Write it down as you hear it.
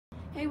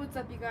Hey, what's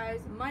up you guys?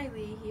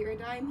 Miley here,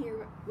 and I'm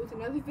here with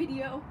another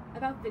video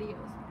about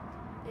videos.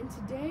 And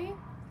today,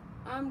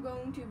 I'm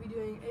going to be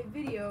doing a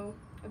video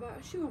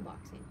about shoe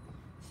unboxing.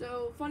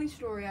 So, funny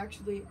story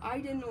actually, I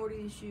didn't order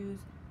these shoes,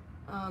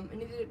 and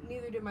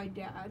neither did my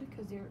dad,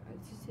 because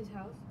it's just his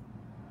house.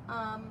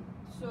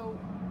 So,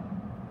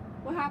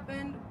 what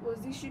happened was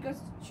these shoes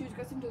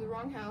got sent to the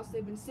wrong house.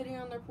 They've been sitting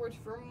on their porch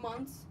for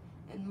months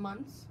and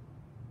months.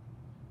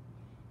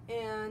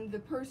 And the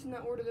person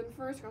that ordered them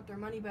first got their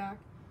money back.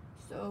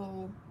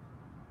 So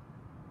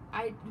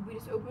we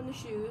just opened the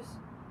shoes,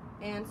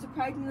 and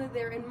surprisingly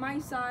they're in my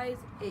size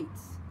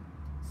 8s.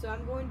 So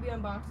I'm going to be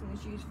unboxing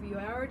the shoes for you.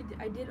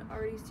 I did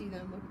already see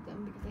them, look at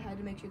them, because I had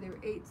to make sure they were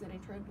 8s and I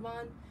tried them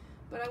on.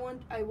 But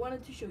I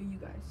wanted to show you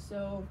guys.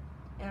 So,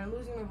 and I'm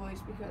losing my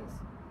voice because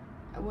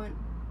I went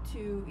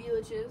to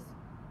Elitch's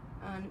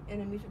in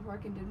an amusement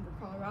park in Denver,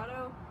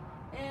 Colorado,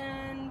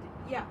 and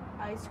yeah,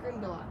 I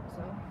screamed a lot.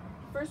 So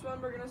first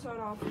one, we're gonna start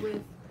off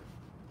with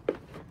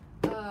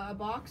a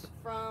box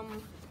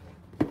from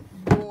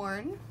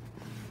Born.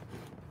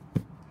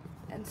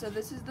 And so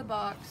this is the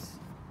box.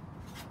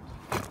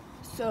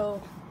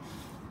 So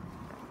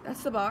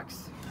that's the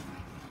box.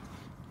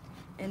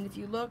 And if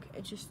you look,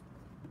 it's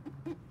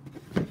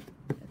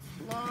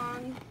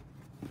long.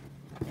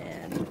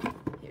 And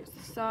here's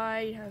the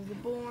side, you have the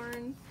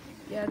Born.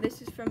 Yeah,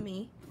 this is from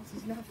me.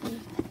 This is not from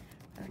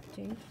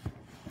packaging.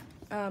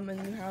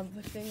 And you have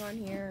the thing on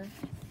here.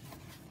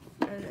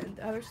 And then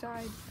the other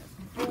side,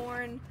 that's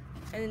Born.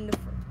 And then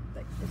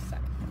like this side.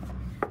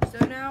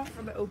 So now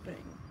for the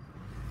opening.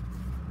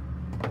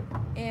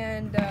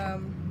 And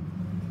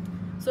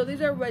so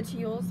these are wedge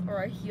heels,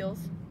 or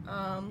heels.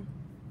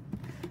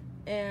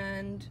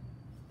 And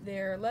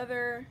they're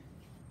leather,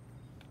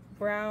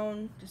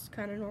 brown, just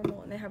kind of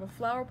normal, and they have a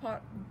flower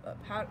pot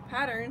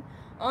pattern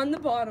on the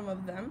bottom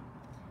of them.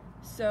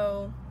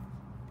 So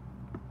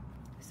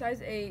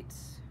size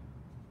 8s,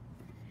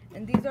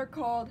 and these are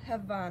called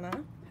Havana,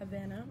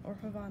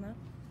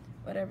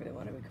 whatever they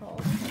want to be called.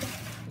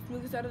 Let's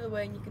move this out of the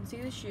way, and you can see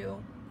the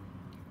shoe.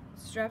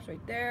 Straps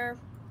right there.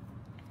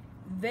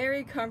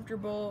 Very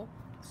comfortable.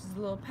 This is a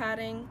little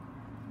padding.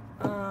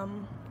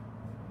 The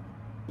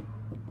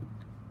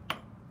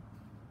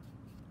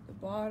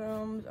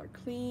bottoms are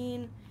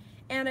clean,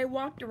 and I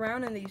walked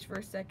around in these for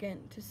a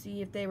second to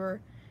see if they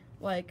were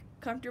like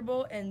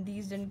comfortable, and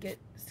these didn't get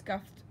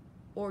scuffed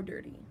or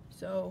dirty.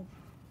 So,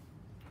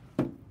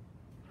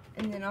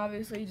 and then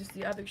obviously just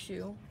the other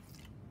shoe.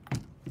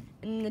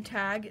 And in the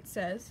tag it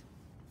says,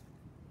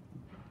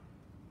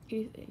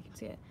 you can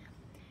see it,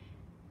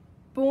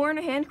 Born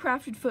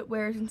handcrafted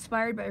footwear is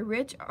inspired by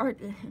rich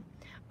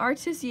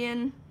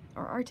artisan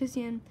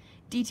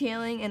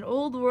detailing and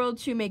old world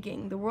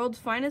shoemaking. The world's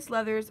finest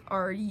leathers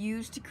are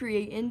used to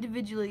create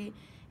individually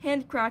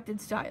handcrafted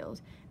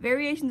styles.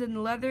 Variations in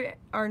the leather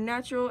are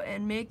natural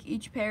and make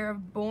each pair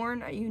of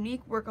Born a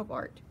unique work of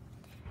art.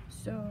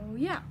 So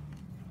yeah,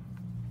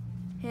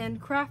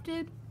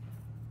 handcrafted.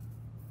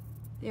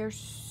 They're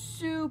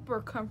super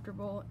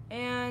comfortable,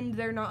 and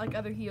they're not like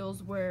other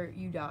heels where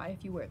you die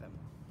if you wear them.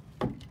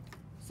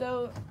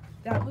 So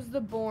that was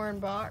the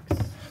Born box,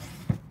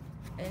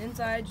 and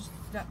inside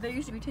there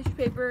used to be tissue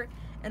paper,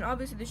 and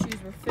obviously the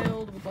shoes were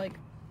filled with like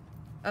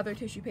other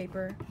tissue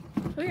paper.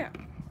 So yeah,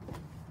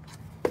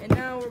 and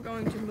now we're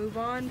going to move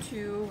on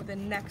to the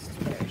next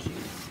pair of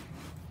shoes.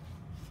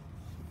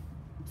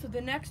 So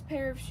the next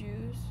pair of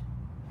shoes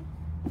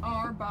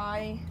are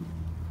by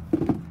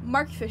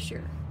Mark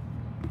Fisher.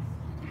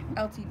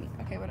 LTD.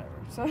 Okay, whatever.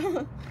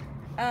 So,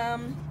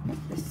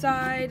 the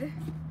side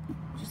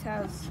just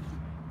has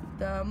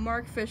the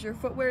Mark Fisher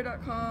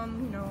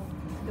Footwear.com, you know,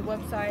 the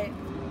website,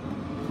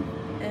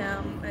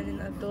 and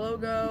then the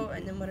logo,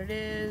 and then what it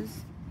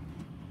is,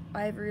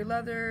 ivory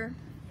leather,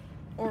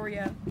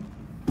 Oreo,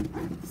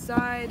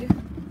 side,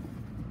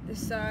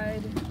 this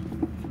side,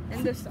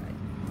 and this side.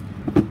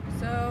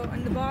 So,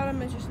 and the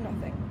bottom is just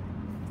nothing,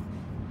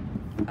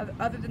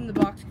 other than the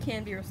box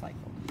can be recycled.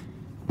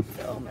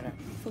 So I'm gonna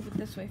flip it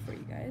this way for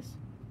you guys.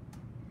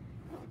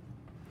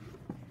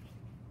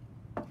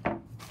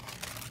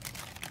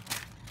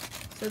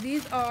 So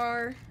these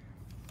are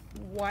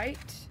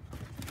white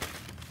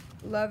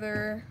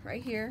leather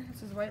right here.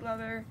 This is white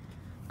leather,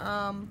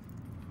 kind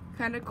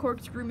of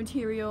corkscrew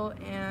material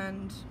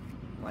and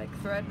like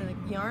thread and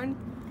like yarn.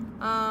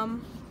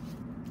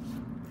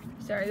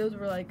 Sorry, those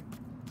were like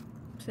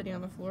sitting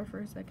on the floor for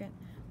a second.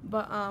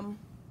 But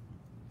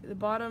the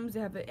bottoms, they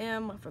have the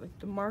M for like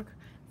the Mark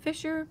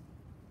Fisher.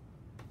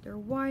 They're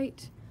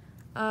white.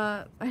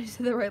 I just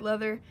said the right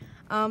leather.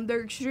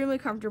 They're extremely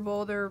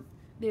comfortable. They're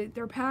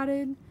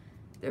padded.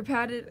 They're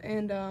padded,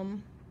 and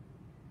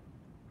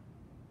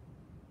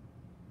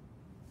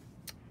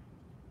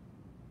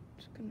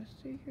just gonna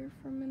stay here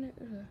for a minute.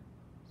 There's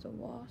a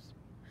wasp.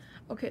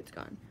 Okay, it's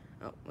gone.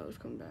 Oh, it was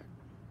coming back.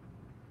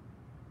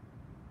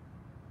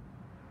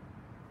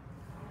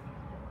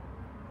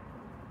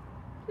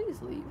 Please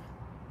leave.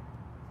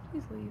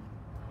 Please leave.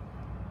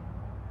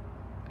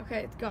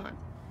 Okay, it's gone.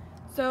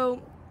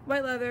 So,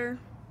 white leather,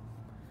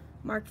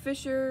 Mark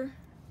Fisher,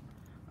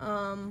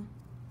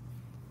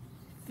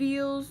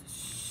 Feels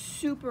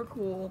super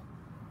cool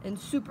and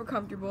super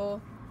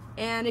comfortable,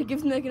 and it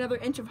gives me like another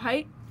inch of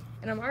height.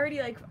 And I'm already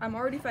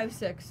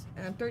 5'6",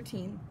 and I'm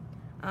 13.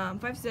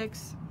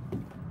 5'6",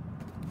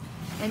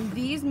 and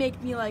these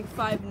make me like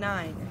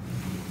 5'9".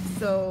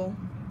 So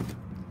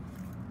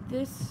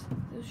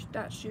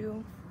that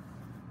shoe.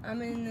 And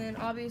then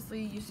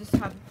obviously you just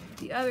have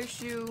the other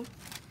shoe.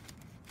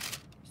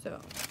 So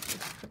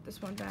let's put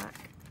this one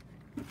back.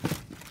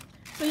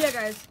 So yeah,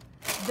 guys,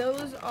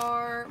 those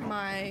are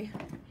my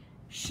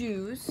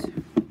shoes.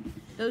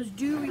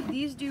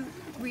 These do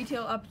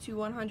retail up to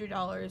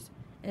 $100.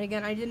 And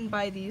again, I didn't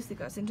buy these. They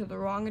got sent to the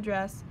wrong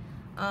address.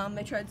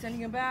 I tried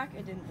sending them back.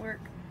 It didn't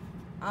work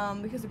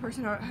because the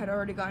person had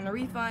already gotten a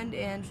refund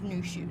and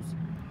new shoes.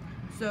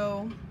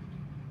 So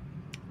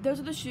those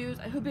are the shoes.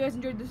 I hope you guys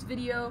enjoyed this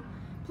video.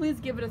 Please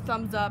give it a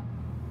thumbs up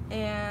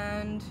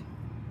and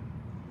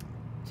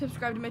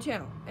subscribe to my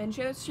channel. And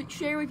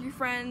share with your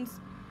friends.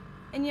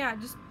 And yeah,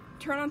 just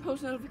turn on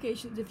post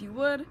notifications if you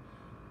would,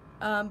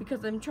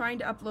 because I'm trying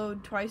to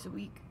upload twice a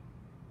week.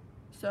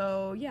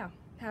 So yeah,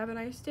 have a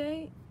nice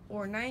day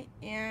or night,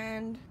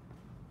 and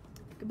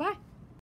goodbye.